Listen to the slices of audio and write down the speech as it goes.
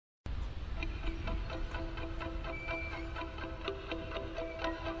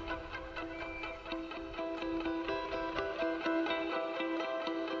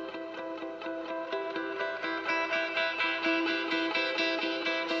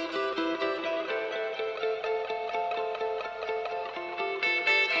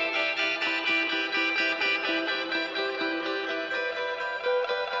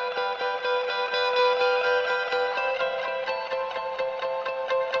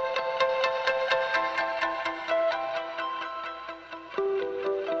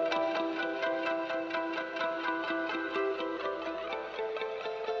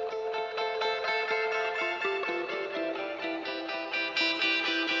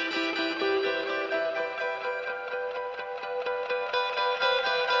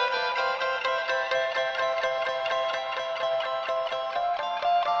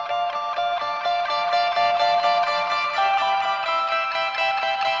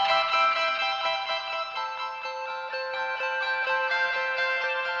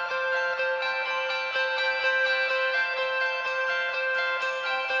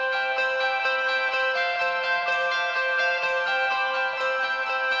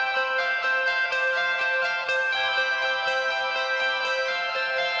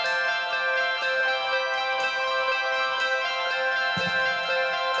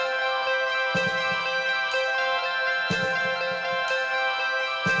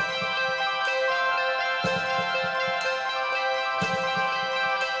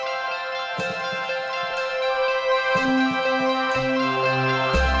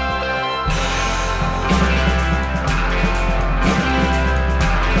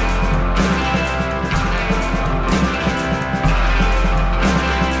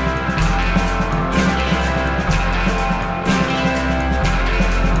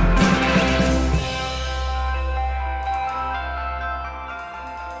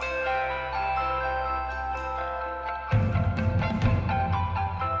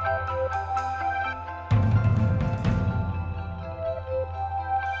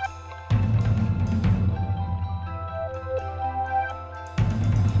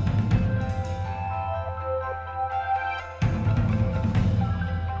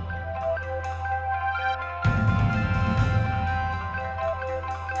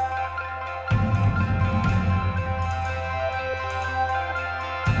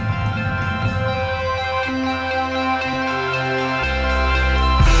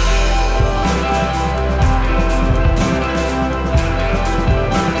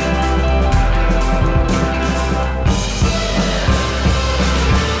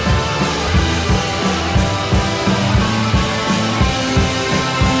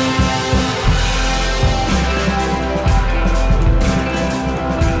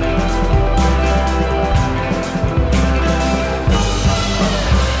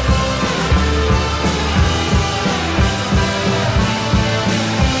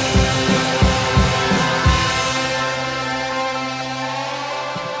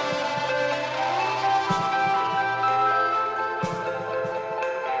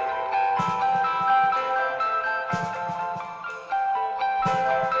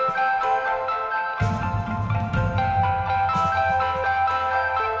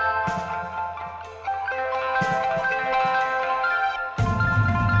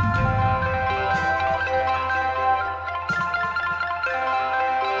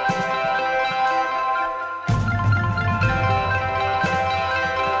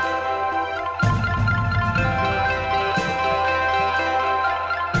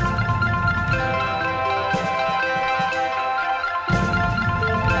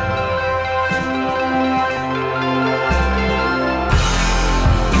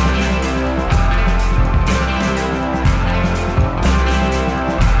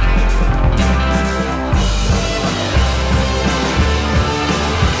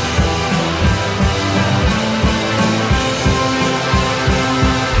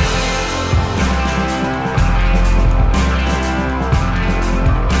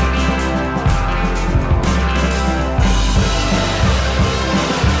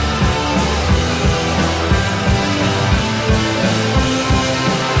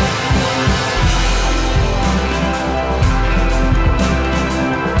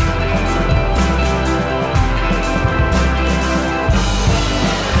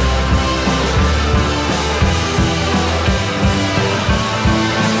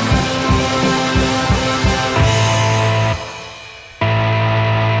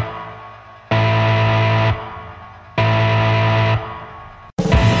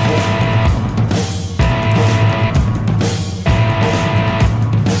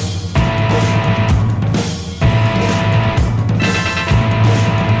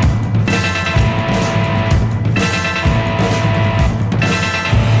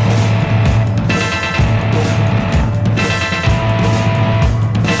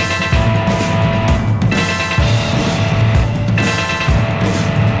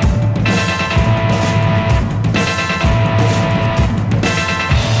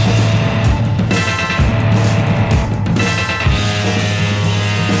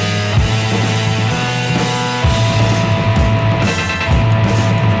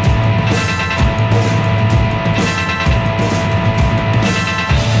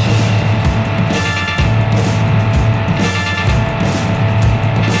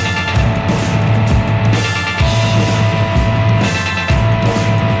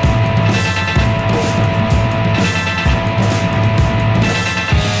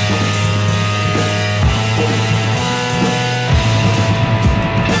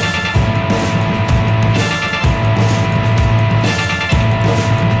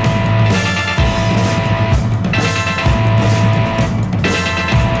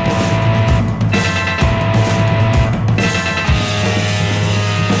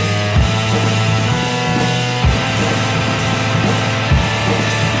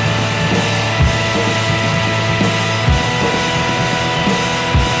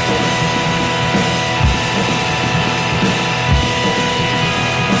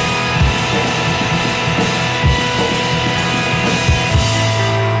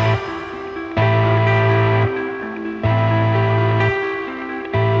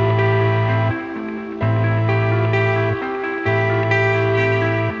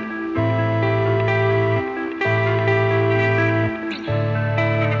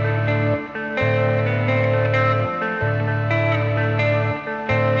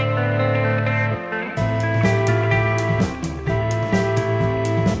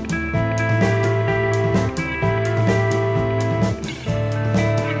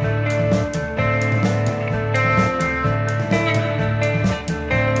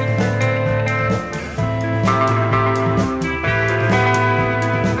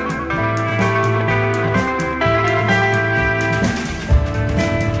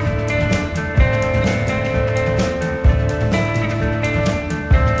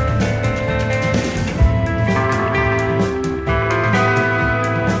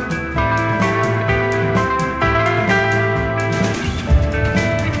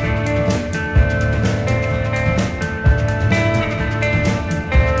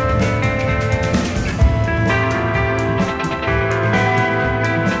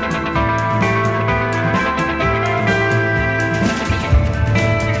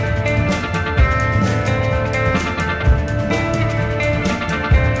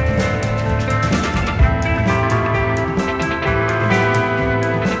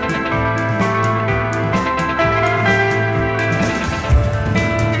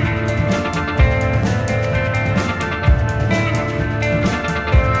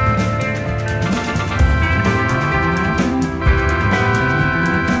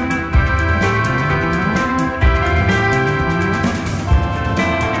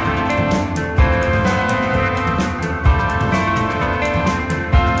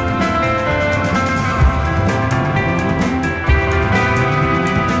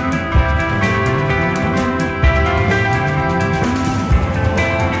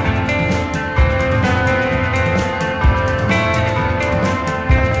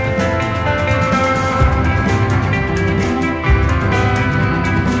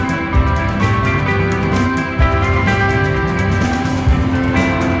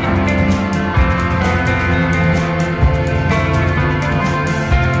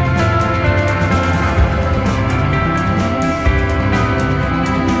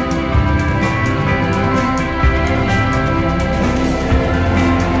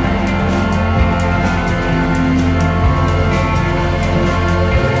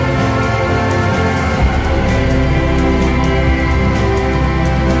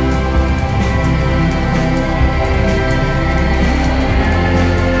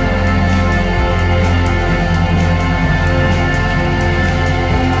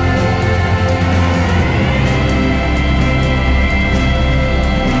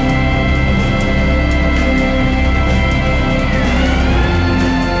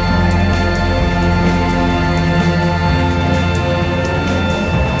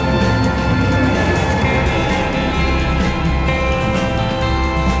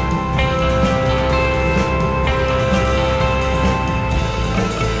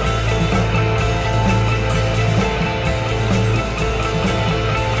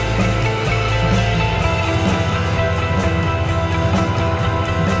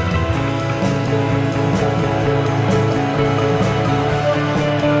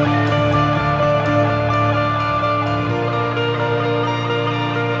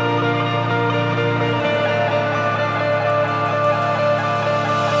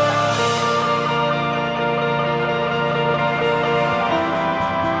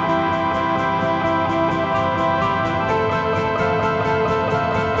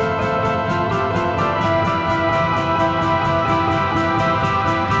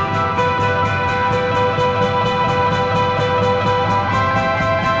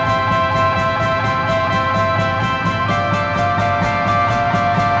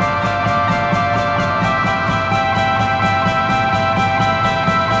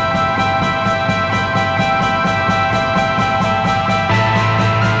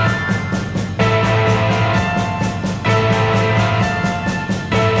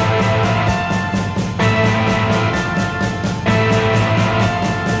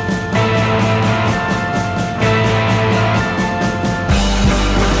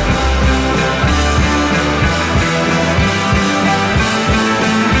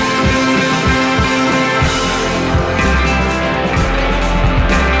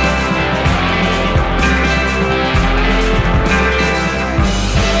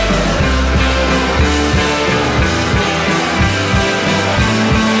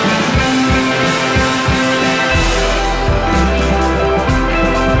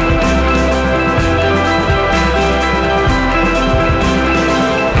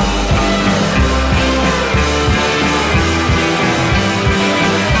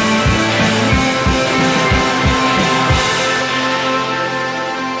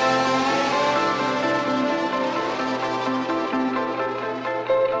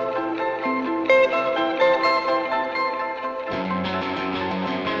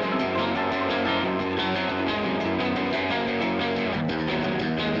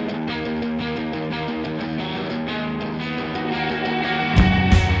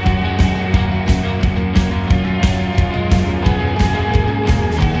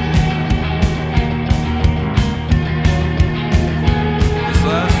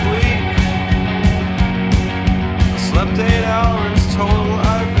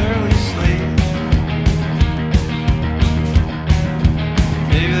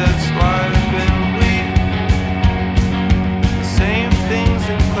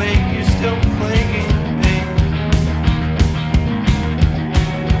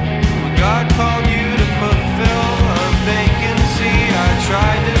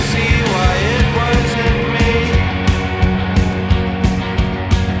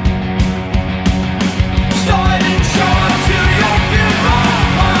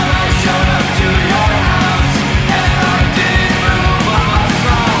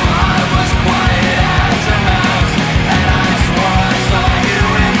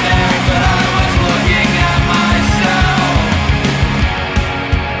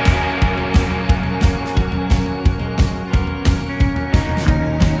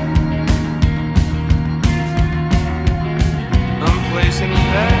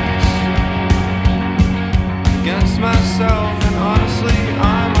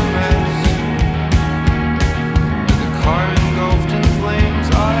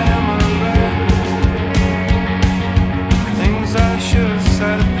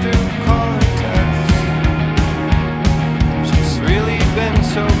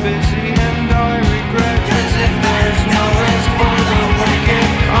busy and I regret. 'Cause if there's no risk for the wicked,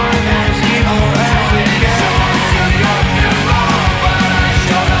 I'm as evil as it gets. To your funeral, but I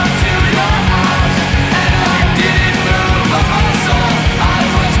showed up to your house, and I didn't move a muscle. I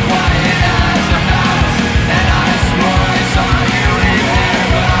was quiet as a mouse, and I swore I saw you in there,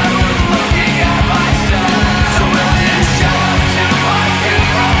 but I was looking at myself. So will you show up to my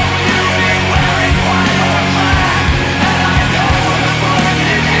funeral? You'll be wearing white or black, and I know the force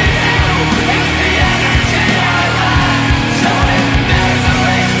is in you.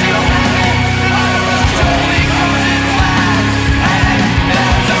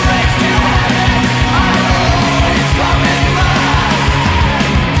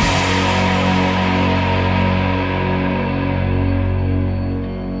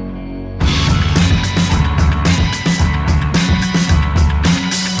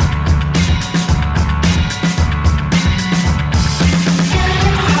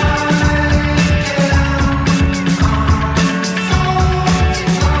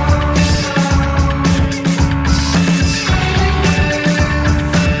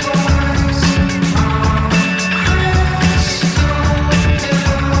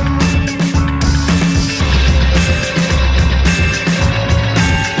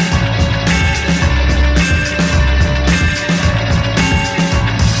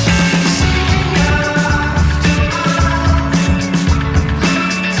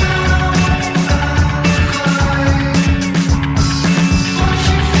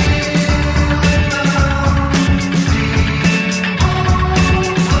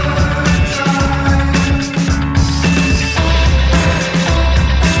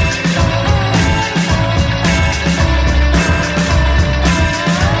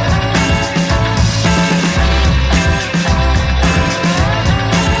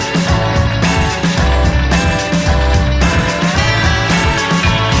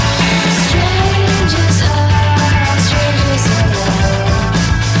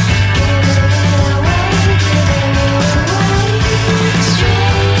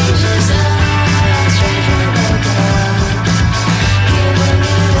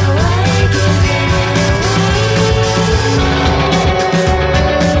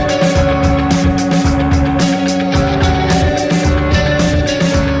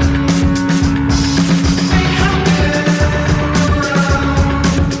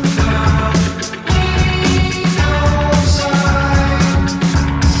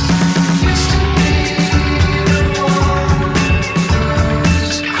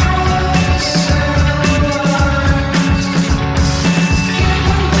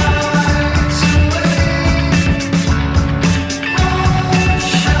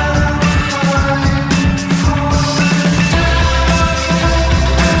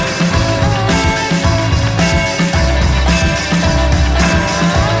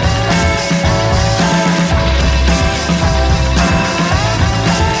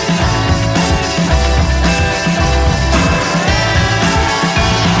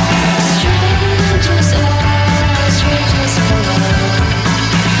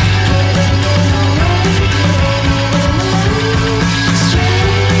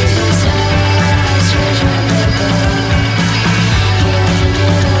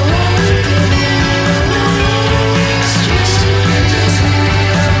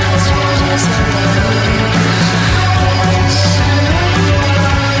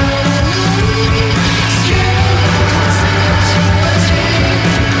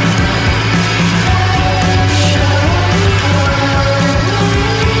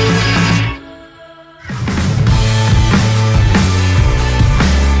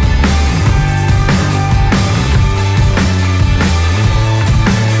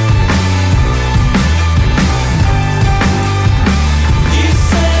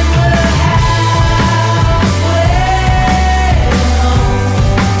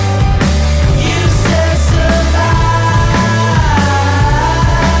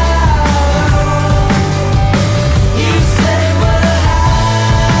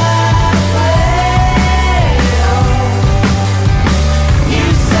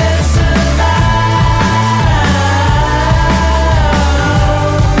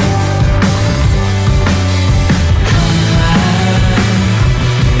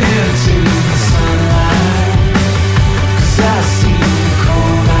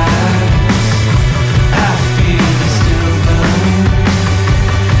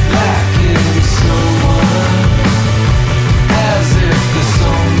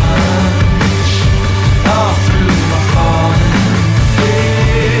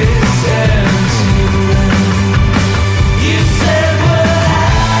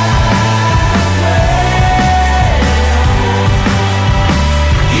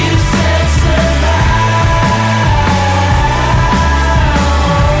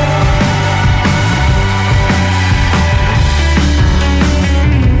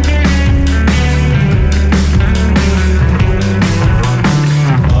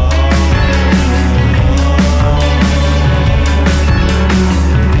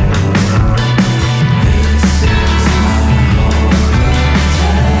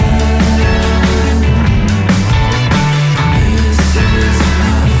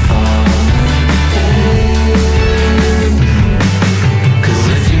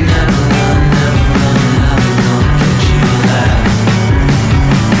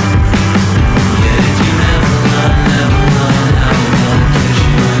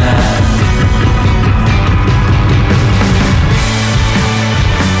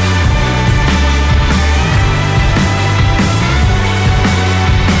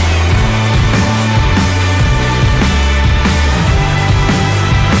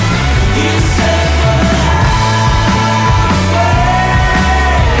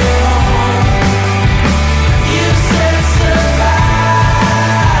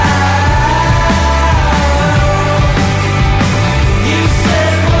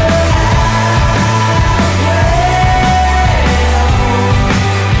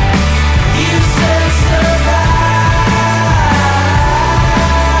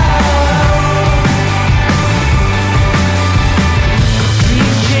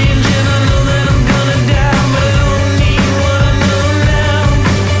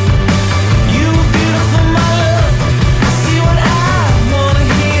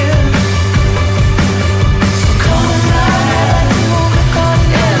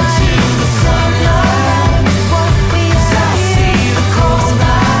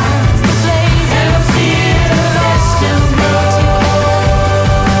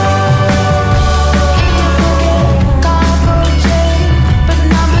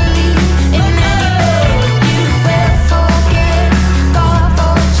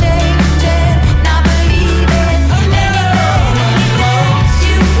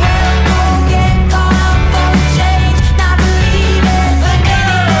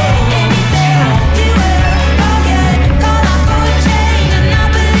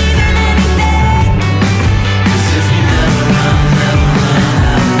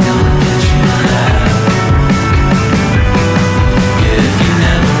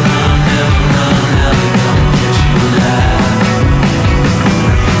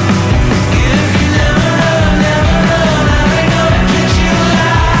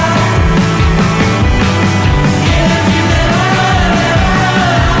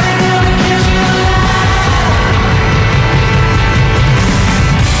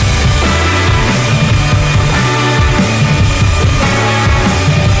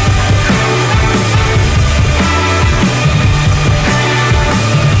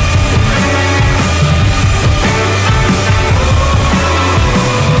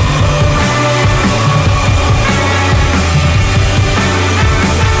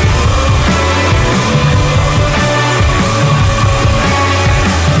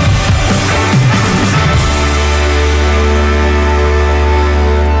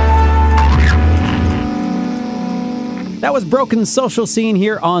 was Broken Social Scene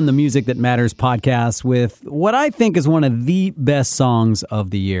here on the Music That Matters podcast with what I think is one of the best songs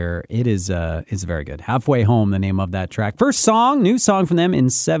of the year. It is very good. Halfway Home, the name of that track. First song, new song from them in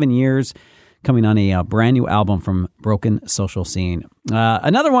 7 years, coming on a brand new album from Broken Social Scene.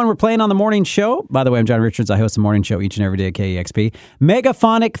 Another one we're playing on the morning show. By the way, I'm John Richards. I host the morning show each and every day at KEXP.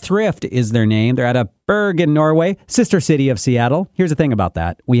 Megaphonic Thrift is their name. They're out of Bergen, Norway, sister city of Seattle. Here's the thing about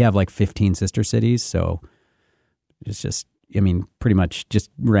that. We have like 15 sister cities, so it's just, pretty much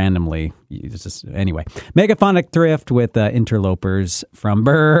just randomly. Anyway, Megaphonic Thrift with Interlopers from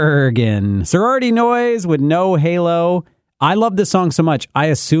Bergen. Sorority Noise with No Halo. I love this song so much. I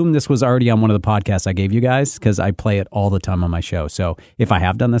assume this was already on one of the podcasts I gave you guys because I play it all the time on my show. So if I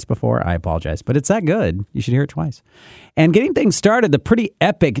have done this before, I apologize. But it's that good. You should hear it twice. And getting things started, the pretty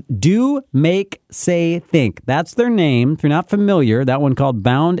epic Do, Make, Say, Think. That's their name. If you're not familiar, that one called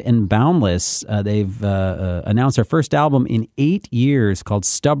Bound and Boundless. They've announced their first album in 8 years called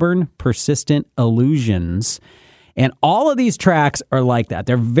Stubborn, Persistent Illusions. And all of these tracks are like that.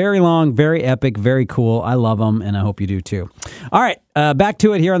 They're very long, very epic, very cool. I love them, and I hope you do too. All right, back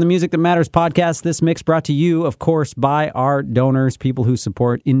to it here on the Music That Matters podcast. This mix brought to you, of course, by our donors, people who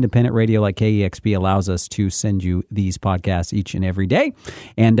support independent radio like KEXP allows us to send you these podcasts each and every day.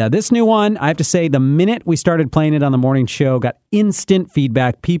 And this new one, I have to say, the minute we started playing it on the morning show, got instant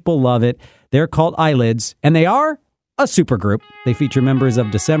feedback. People love it. They're called Eyelids, and they are a supergroup. They feature members of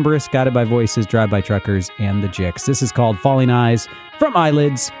Decemberists, Guided by Voices, Drive-By Truckers, and the Jicks. This is called Falling Eyes from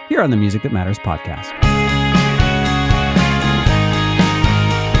Eyelids here on the Music That Matters podcast.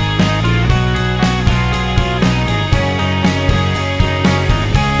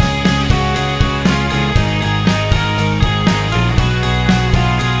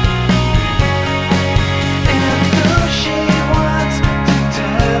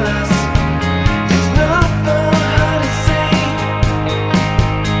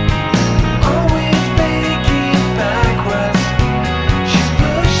 Backwards, she's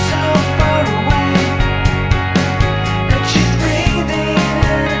pushed so far away.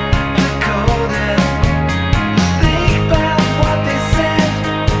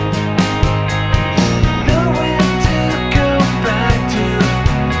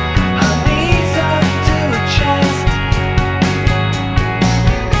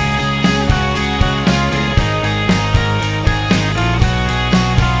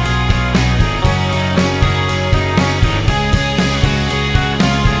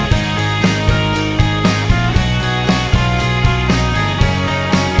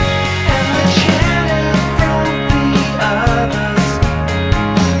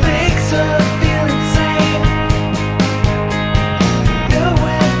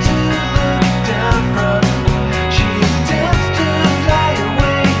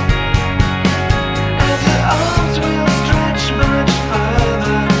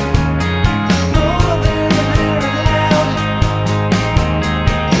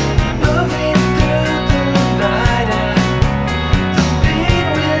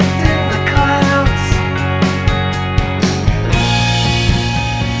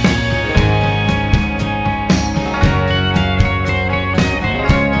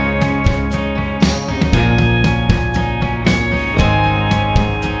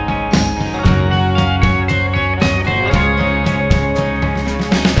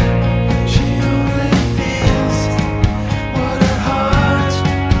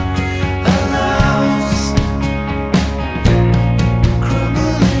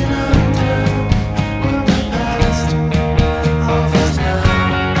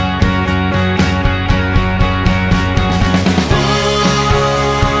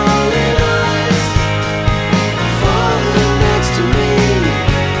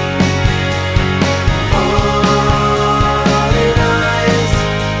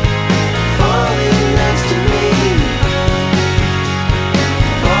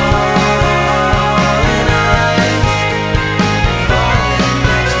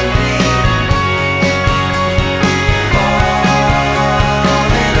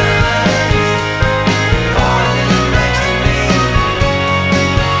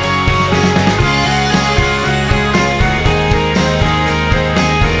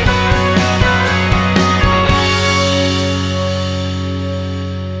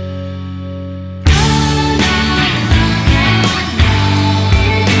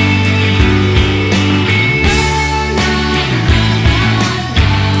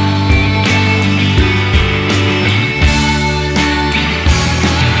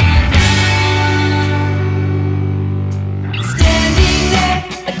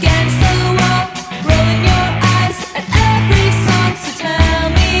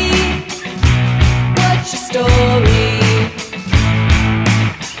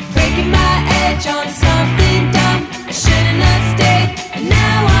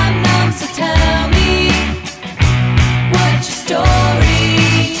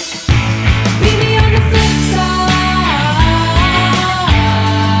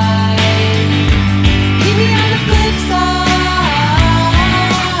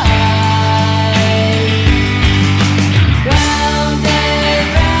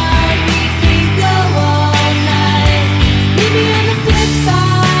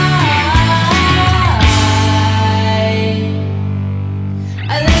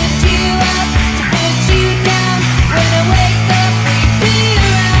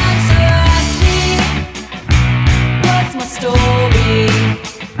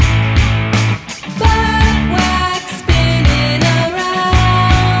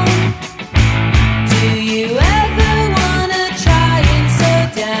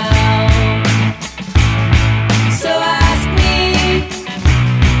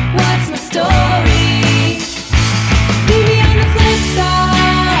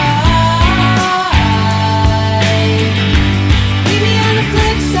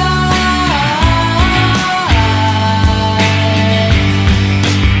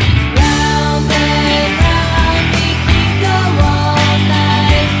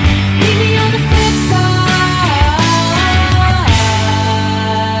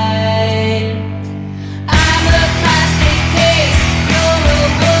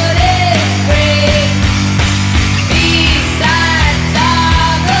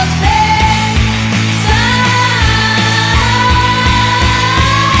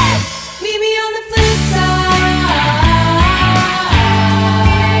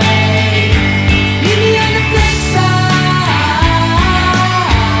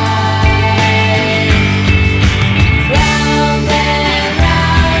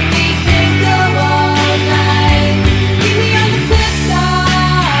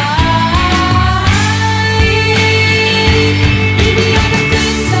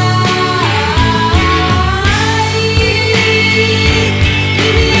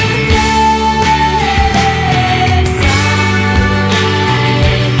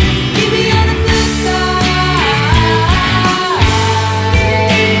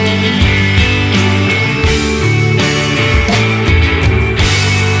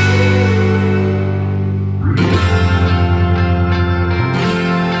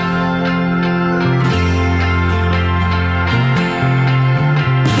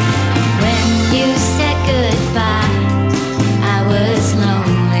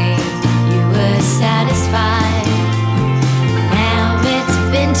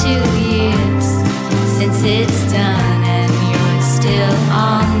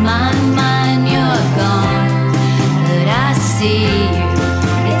 my mind, you're gone. But I see you,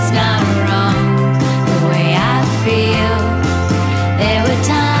 it's not wrong the way I feel. There were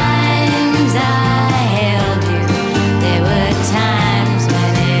times I held you, there were times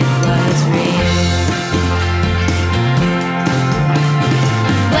when it was real.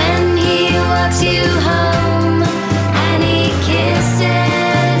 When he walks you home and he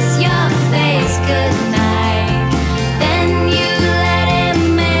kisses your face goodnight, then you let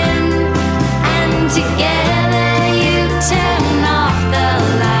him in, and together you turn off the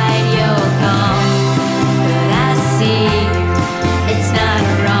light. You're gone, but I see you, it's not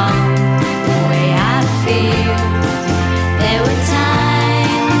wrong the way I feel. There were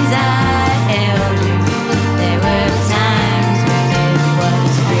times I held you, there were times when it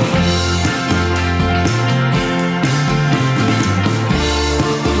was real.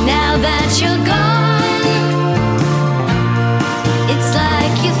 Now that you're gone, it's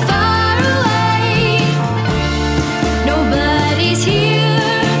like you're far away. Nobody's here,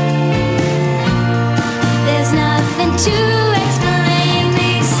 there's nothing to explain.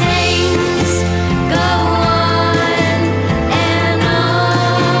 These things go on and on.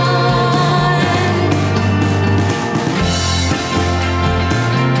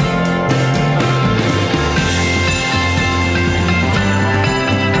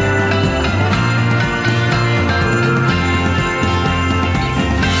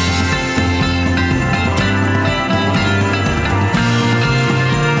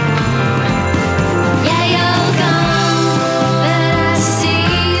 Yeah, you're gone, but I see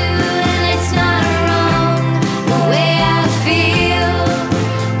you, and it's not wrong the way I feel.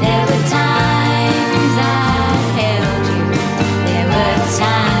 There were times I held you, there were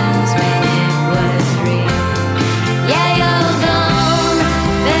times when it was real. Yeah, you're gone,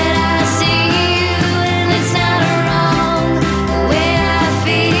 but I see you, and it's not wrong the way I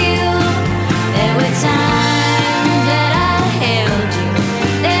feel. There were times that I held you,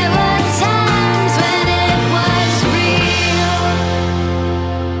 there were times when it was real.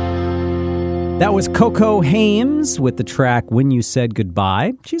 That was Coco Hames with the track When You Said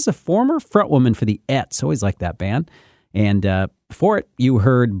Goodbye. She's a former frontwoman for the Ets. Always liked that band. And before it, you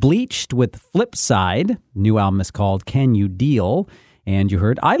heard Bleached with Flipside. New album is called Can You Deal? And you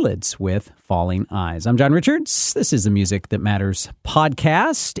heard Eyelids with Falling Eyes. I'm John Richards. This is the Music That Matters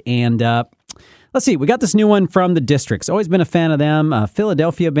podcast. And let's see, we got this new one from The Districts. Always been a fan of them. A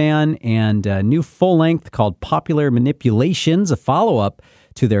Philadelphia band, and a new full length called Popular Manipulations, a follow-up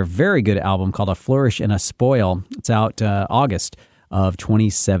to their very good album called A Flourish and a Spoil. It's out August of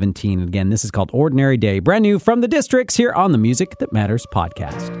 2017. And again, this is called Ordinary Day. Brand new from The Districts here on the Music That Matters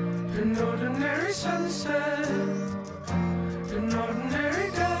podcast. An ordinary sunset, an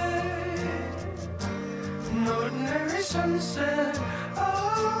ordinary day, an ordinary sunset.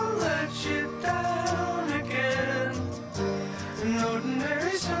 I'll let you down again. An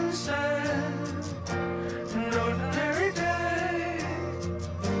ordinary sunset, an ordinary day,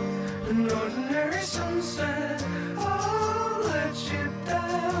 an ordinary sunset. I'll let you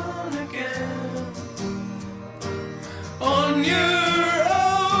down again. On your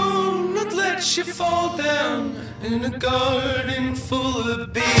own, not let you fall down in a garden full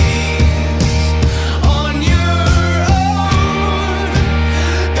of bees. On your own,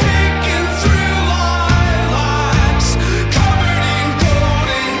 picking through lilacs, covered in gold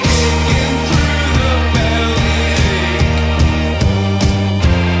and kicking through the bellyache.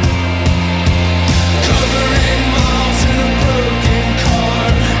 Covering miles in a broken car,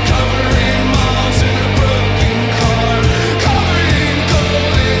 covering miles in a broken car, covered in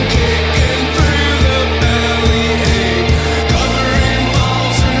gold and kicking through the bellyache. Covering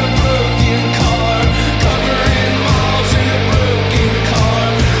miles in a broken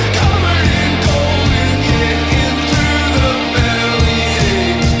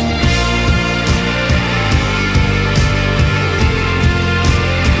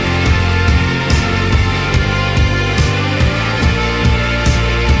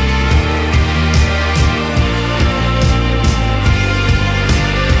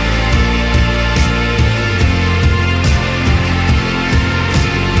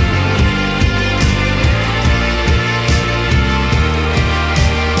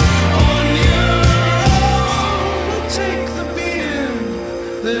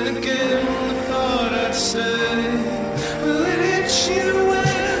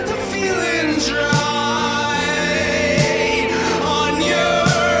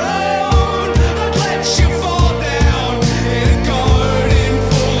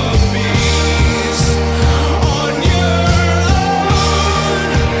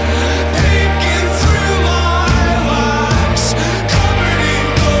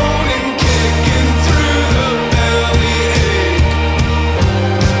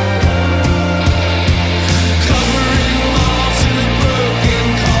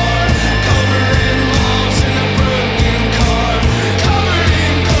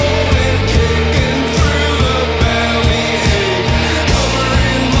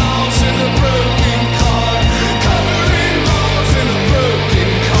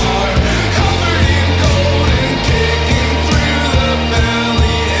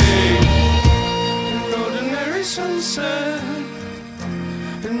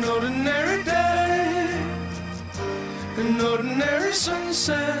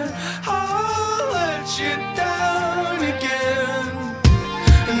sunset, I'll let you down again.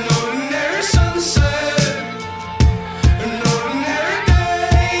 An ordinary sunset, an ordinary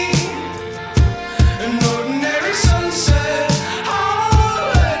day, an ordinary sunset,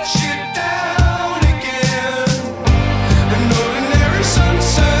 I'll let you down again. An ordinary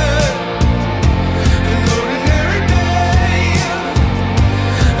sunset, an ordinary day,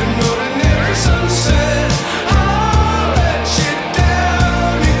 an ordinary sunset, I'll let you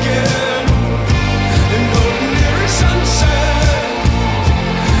down again. An ordinary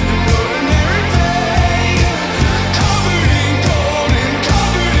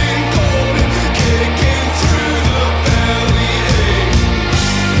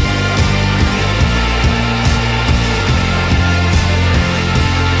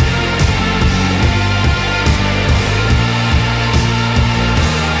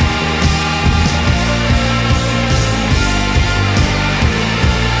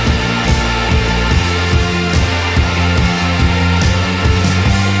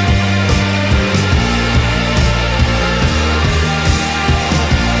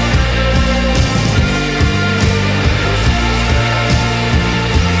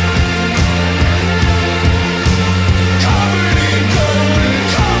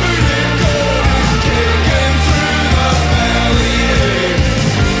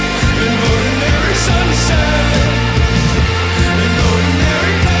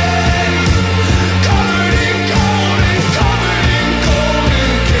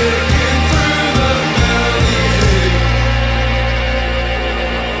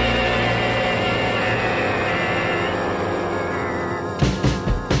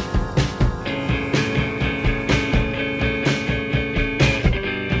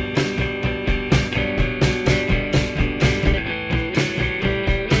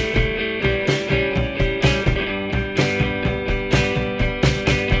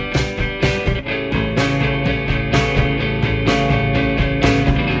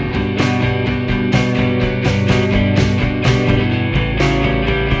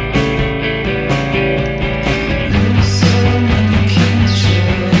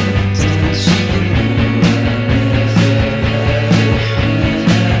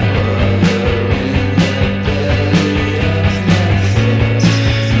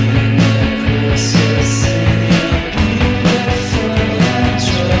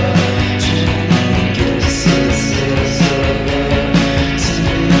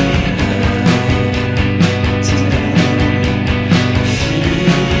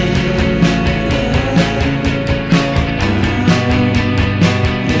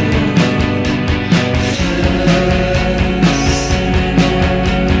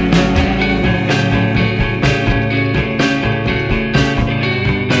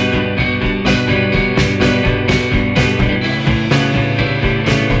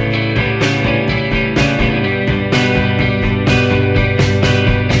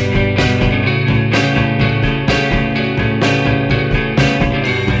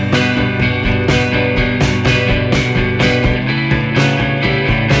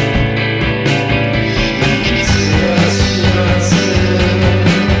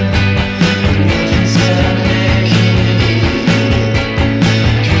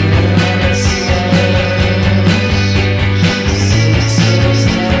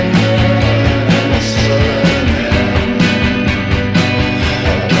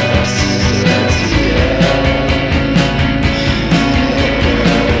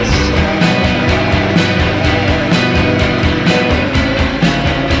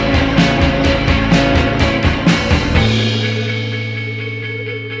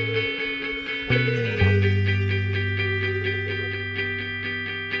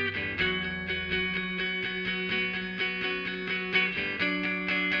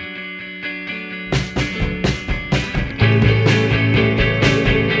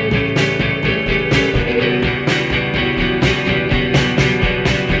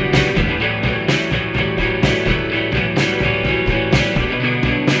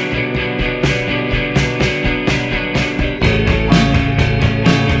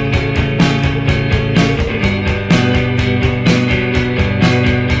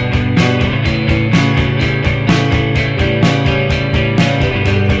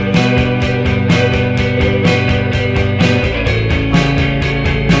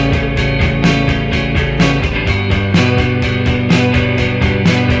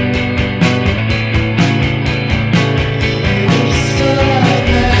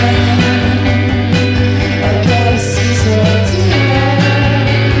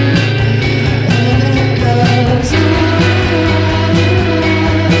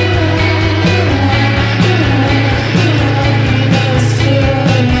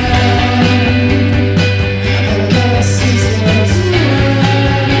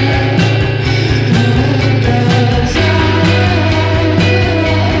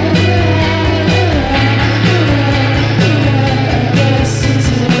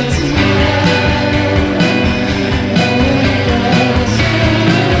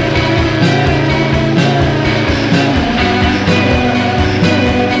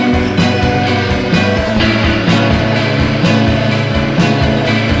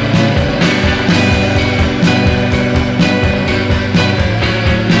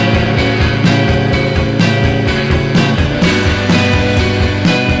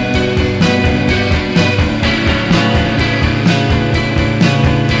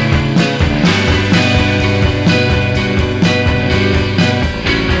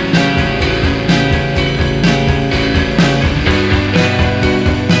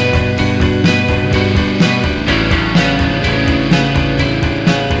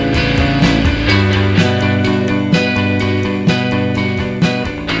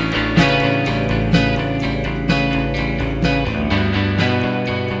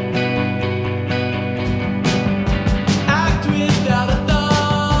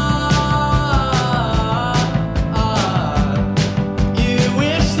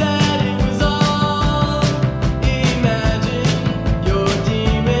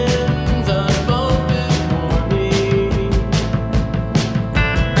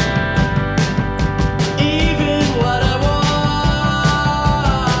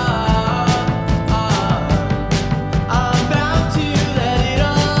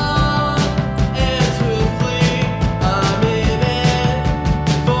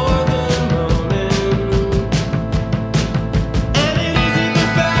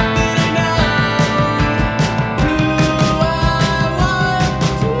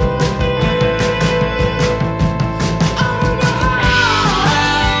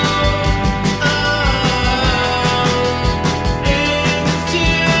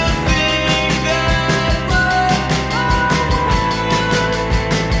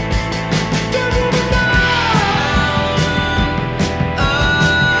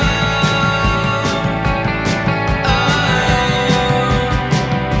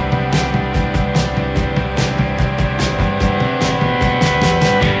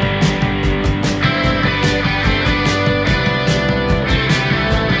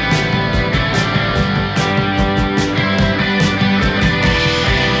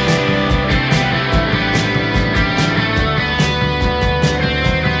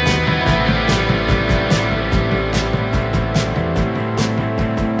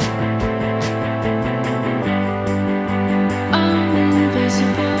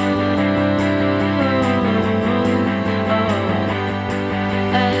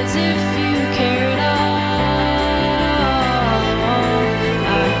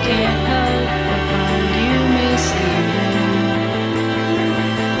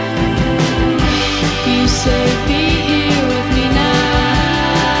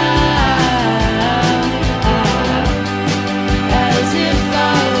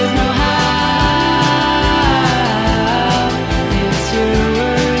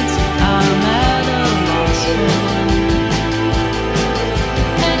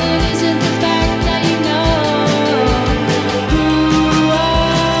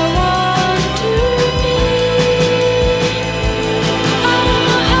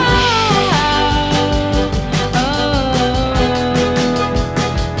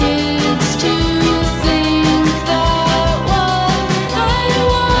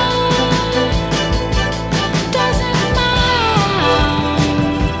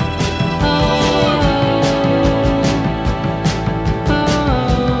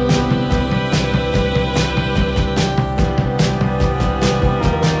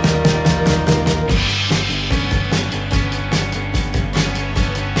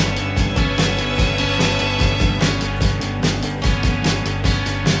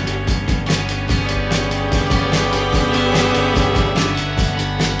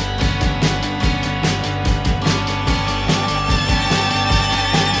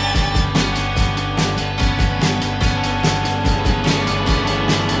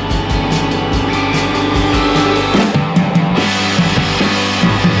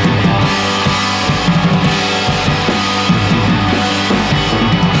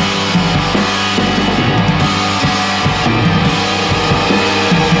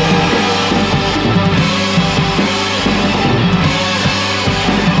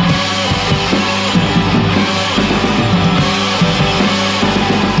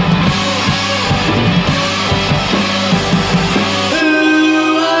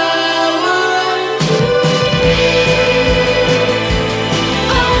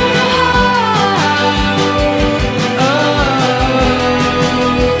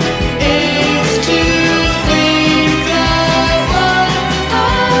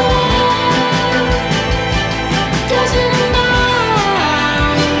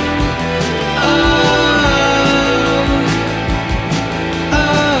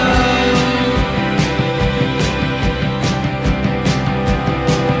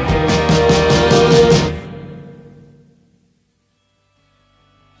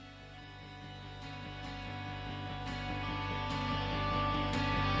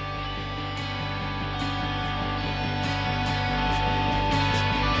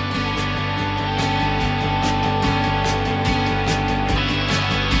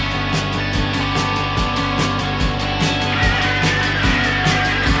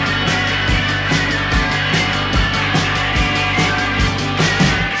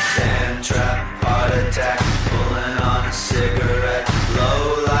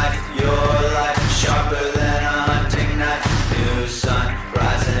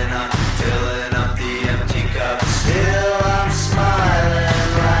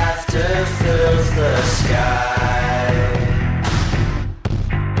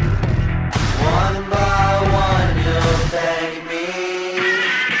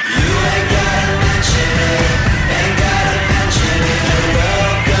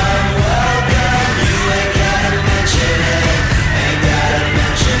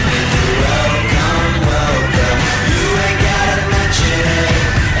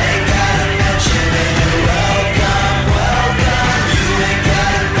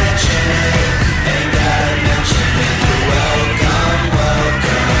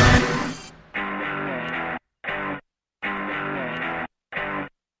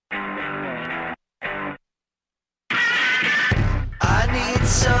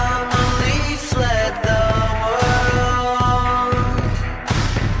summerly fled the world.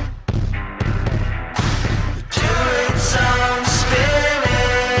 Doing some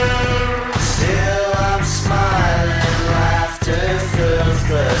spinning, still I'm smiling, laughter fills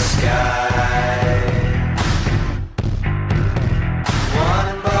the sky.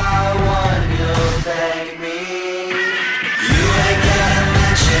 One by one you'll thank me. You ain't gotta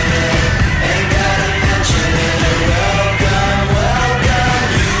mention it, ain't gotta mention it. Welcome, welcome.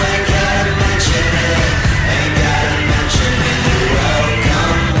 You ain't gotta mention it, ain't gotta mention it.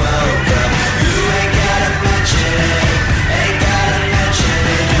 Welcome, welcome. You ain't gotta mention it, ain't gotta mention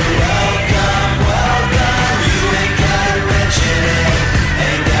it. Welcome, welcome. You ain't gotta mention it,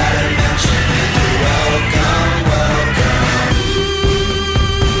 ain't gotta mention it. Welcome, welcome.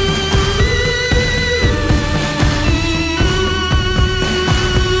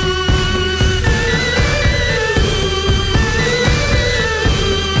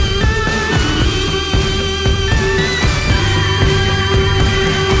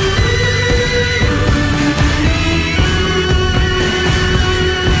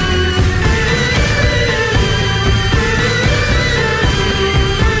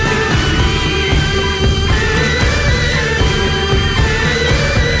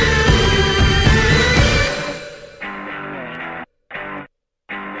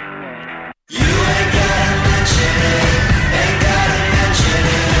 You ain't gotta mention it, ain't gotta mention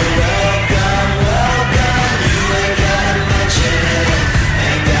it. Welcome, welcome. You ain't gotta mention it,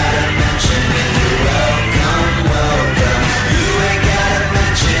 ain't gotta mention it. Welcome, welcome. You ain't gotta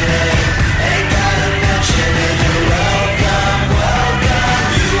mention it, ain't gotta mention it. Welcome, welcome.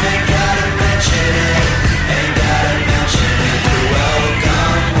 You ain't gotta mention it, ain't gotta mention it.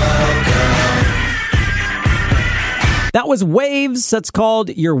 Welcome, welcome. That was Waves. That's called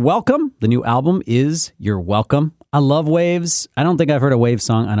You're Welcome. The new album is You're Welcome. I love Waves. I don't think I've heard a Waves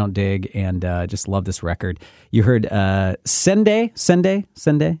song I don't dig, and just love this record. You heard Cende, Hyundai,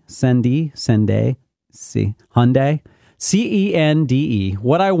 Cende.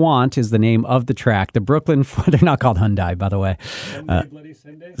 What I Want is the name of the track. The Brooklyn, they're not called Hyundai, by the way. Bloody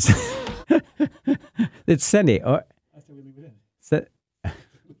Sunday. It's Cende. Oh, That's how we leave it in.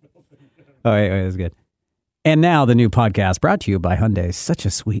 oh, wait, that's good. And now the new podcast brought to you by Hyundai. Such a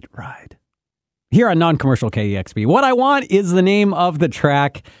sweet ride. Here on non-commercial KEXP. What I Want is the name of the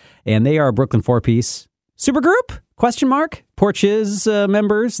track, and they are a Brooklyn four-piece supergroup? Question mark. Porches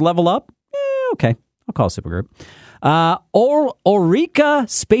members level up. Okay, I'll call it supergroup. Ulrika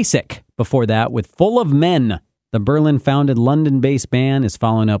Spacek before that with Full of Men. The Berlin-founded London-based band is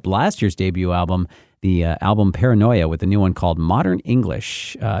following up last year's debut album, the album Paranoia, with a new one called Modern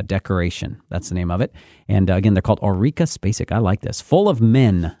English Decoration. That's the name of it. And again, they're called Ulrika Spacek. I like this. Full of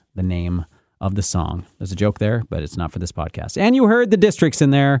Men, the name of the song. There's a joke there, but it's not for this podcast. And you heard the Districts in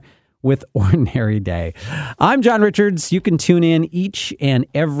there with Ordinary Day. I'm John Richards. You can tune in each and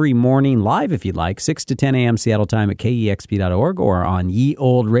every morning live if you'd like, 6 to 10 a.m. Seattle time at KEXP.org or on Ye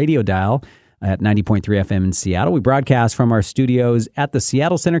Old Radio Dial at 90.3 FM in Seattle. We broadcast from our studios at the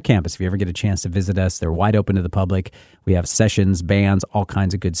Seattle Center campus. If you ever get a chance to visit us, they're wide open to the public. We have sessions, bands, all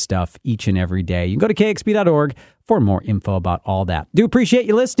kinds of good stuff each and every day. You can go to KXP.org for more info about all that. Do appreciate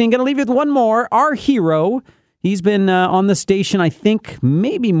you listening. Going to leave you with one more. Our hero, he's been on the station, I think,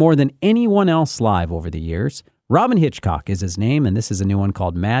 maybe more than anyone else live over the years. Robin Hitchcock is his name, and this is a new one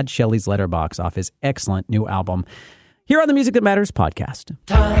called Mad Shelley's Letterbox off his excellent new album here on the Music That Matters podcast.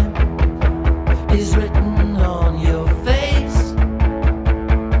 Time is written